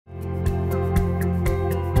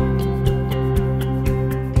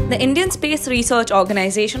The Indian Space Research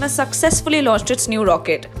Organization has successfully launched its new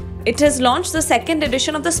rocket. It has launched the second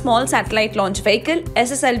edition of the Small Satellite Launch Vehicle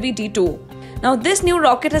SSLV-D2. Now this new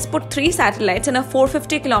rocket has put 3 satellites in a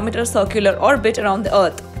 450-kilometer circular orbit around the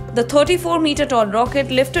Earth. The 34-meter tall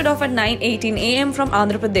rocket lifted off at 9:18 am from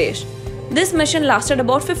Andhra Pradesh. This mission lasted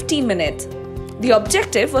about 15 minutes. The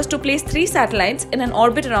objective was to place 3 satellites in an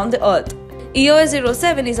orbit around the Earth.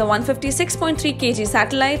 EOS-07 is a 156.3 kg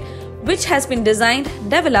satellite which has been designed,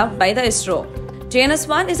 developed by the ISRO.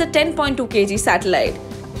 JNS-1 is a 10.2 kg satellite.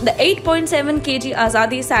 The 8.7 kg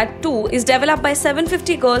Azadi Sat-2 is developed by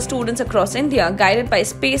 750 girl students across India, guided by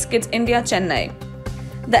Space Kids India, Chennai.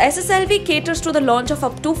 The SSLV caters to the launch of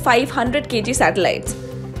up to 500 kg satellites.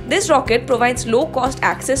 This rocket provides low-cost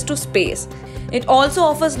access to space. It also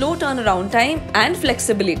offers low turnaround time and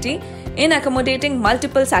flexibility in accommodating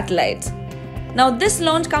multiple satellites. Now, this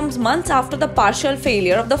launch comes months after the partial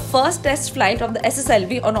failure of the first test flight of the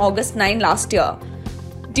SSLV on August 9 last year,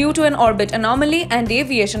 due to an orbit anomaly and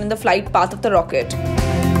deviation in the flight path of the rocket.